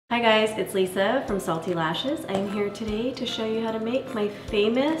Hi guys, it's Lisa from Salty Lashes. I'm here today to show you how to make my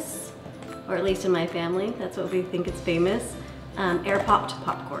famous, or at least in my family, that's what we think it's famous, air popped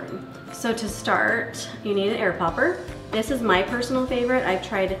popcorn. So to start, you need an air popper. This is my personal favorite. I've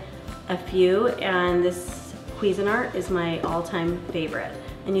tried a few and this Cuisinart is my all-time favorite.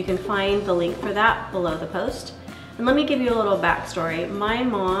 And you can find the link for that below the post. And let me give you a little backstory. My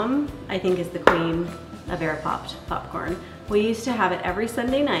mom, I think, is the queen of air popped popcorn. We used to have it every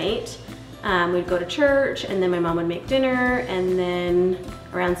Sunday night. We'd go to church and then my mom would make dinner, and then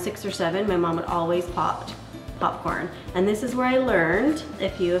around 6 or 7 my mom would always pop popcorn. And this is where I learned a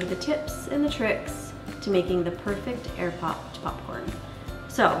few of the tips and the tricks to making the perfect air popped popcorn.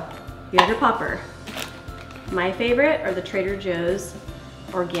 So here's your popper. My favorite are the Trader Joe's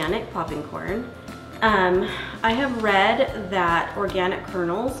organic popping corn. I have read that organic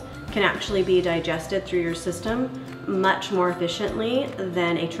kernels can actually be digested through your system much more efficiently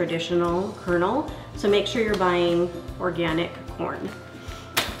than a traditional kernel. So make sure you're buying organic corn.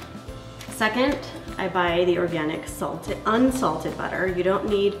 Second, I buy the organic unsalted butter. You don't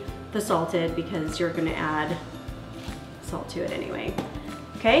need the salted because you're gonna add salt to it anyway.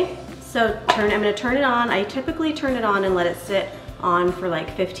 Okay, so I'm gonna turn it on. I typically turn it on and let it sit on for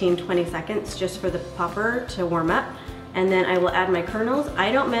like 15-20 seconds just for the popper to warm up. And then I will add my kernels.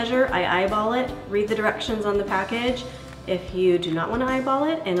 I don't measure, I eyeball it. Read the directions on the package if you do not want to eyeball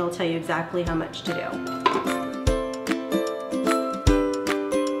it, and it'll tell you exactly how much to do.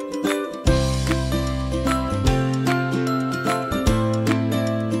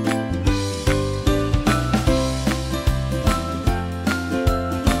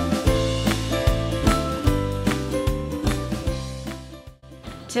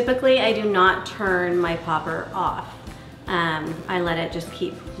 Typically, I do not turn my popper off. I let it just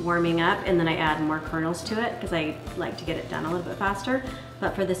keep warming up, and then I add more kernels to it because I like to get it done a little bit faster.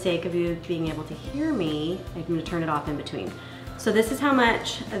 But for the sake of you being able to hear me, I'm going to turn it off in between. So this is how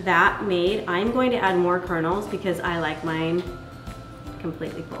much that made. I'm going to add more kernels because I like mine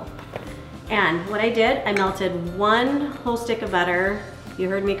completely full. And what I did, I melted 1 whole stick of butter. You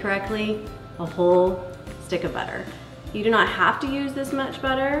heard me correctly, a whole stick of butter. You do not have to use this much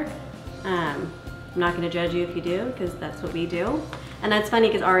butter. I'm not gonna judge you if you do, because that's what we do. And that's funny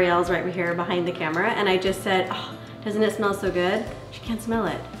because Ariel's right here behind the camera, and I just said, oh, doesn't it smell so good? She can't smell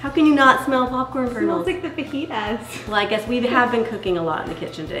it. How can you not smell popcorn kernels? It smells like the fajitas. Well, I guess we have been cooking a lot in the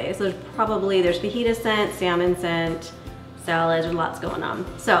kitchen today. So there's fajita scent, salmon scent, salads, and lots going on.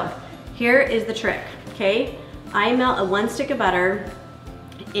 So here is the trick, okay? I melt 1 stick of butter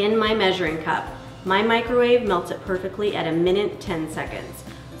in my measuring cup. My microwave melts it perfectly at 1:10 seconds.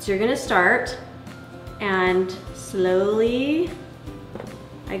 So you're gonna start, and slowly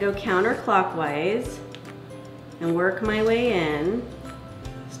I go counterclockwise and work my way in,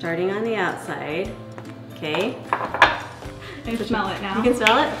 starting on the outside, okay? I can smell it now. You can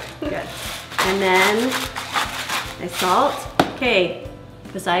smell it? Good. And then I salt. Okay,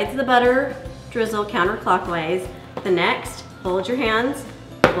 besides the butter drizzle counterclockwise, the next, hold your hands,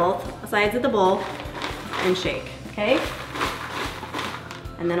 both sides of the bowl, and shake, okay?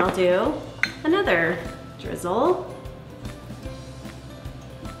 And then I'll do another drizzle.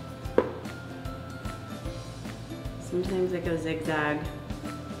 Sometimes it goes zigzag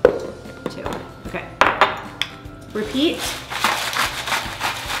too. Okay. Repeat.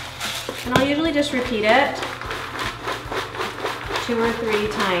 And I'll usually just repeat it 2 or 3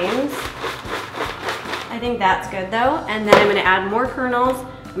 times. I think that's good though. And then I'm gonna add more kernels.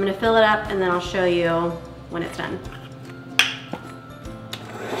 I'm gonna fill it up, and then I'll show you when it's done.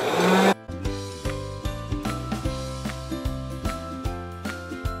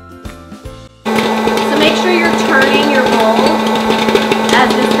 Make sure you're turning your bowl as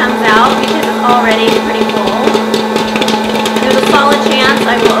this comes out because it's already pretty full. There's a solid chance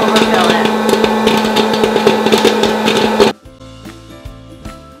I will overfill it.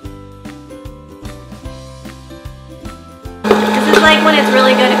 This is like when it's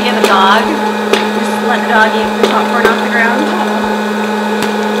really good if you have a dog. Just let the dog eat the popcorn off the ground.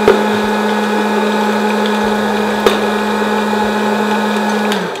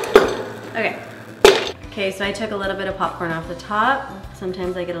 Okay, so I took a little bit of popcorn off the top.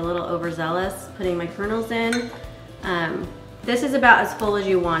 Sometimes I get a little overzealous putting my kernels in. This is about as full as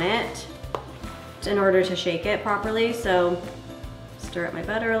you want it in order to shake it properly. So stir up my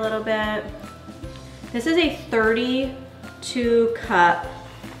butter a little bit. This is a 32 cup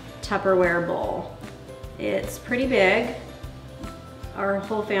Tupperware bowl. It's pretty big. Our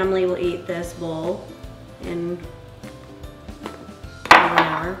whole family will eat this bowl in 1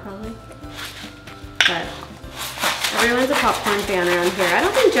 hour probably. But Everyone's a popcorn fan around here. I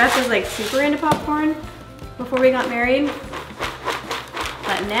don't think Jeff was like super into popcorn before we got married.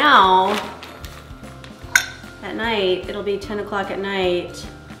 But now, at night, it'll be 10 o'clock at night,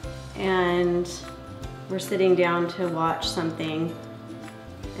 and we're sitting down to watch something,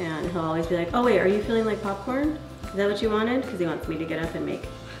 and he'll always be like, oh wait, are you feeling like popcorn? Is that what you wanted? Because he wants me to get up and make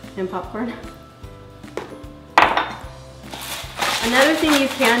him popcorn. Another thing you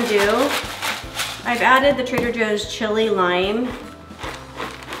can do, I've added the Trader Joe's chili lime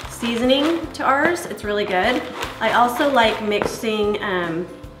seasoning to ours. It's really good. I also like mixing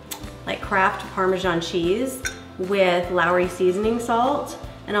like Kraft Parmesan cheese with Lowry seasoning salt,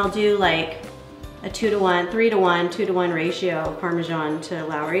 and I'll do like a 2-to-1, 3-to-1, 2-to-1 ratio Parmesan to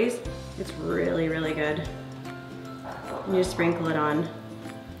Lowry's. It's really, really good. And you just sprinkle it on.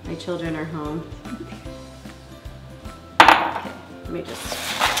 My children are home. Okay, let me just.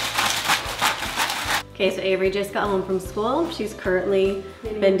 Okay, so Avery just got home from school. She's currently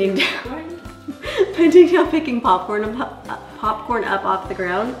bending down, picking popcorn up off the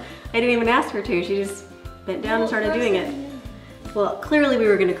ground. I didn't even ask her to. She just bent down and started doing it. Well, clearly we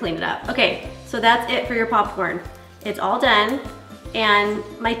were gonna clean it up. Okay, so that's it for your popcorn. It's all done. And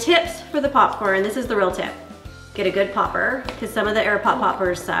my tips for the popcorn, this is the real tip. Get a good popper, because some of the Air Pop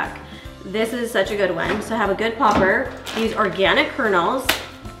poppers suck. This is such a good one. So have a good popper. Use organic kernels,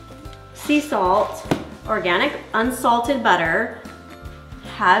 sea salt, organic unsalted butter,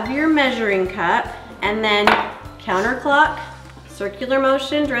 have your measuring cup, and then counterclock, circular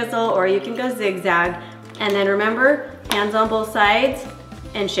motion drizzle, or you can go zigzag. And then remember, hands on both sides,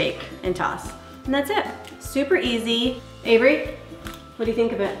 and shake and toss. And that's it. Super easy. Avery, what do you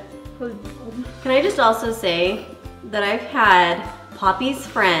think of it? Can I just also say that I've had Poppy's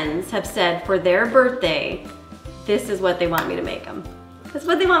friends have said for their birthday, this is what they want me to make them. That's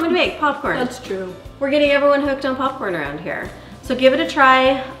what they want me to make, popcorn. That's true. We're getting everyone hooked on popcorn around here. So give it a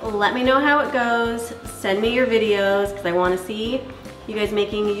try, let me know how it goes, send me your videos, because I want to see you guys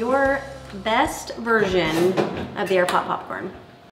making your best version of the Air Pop popcorn.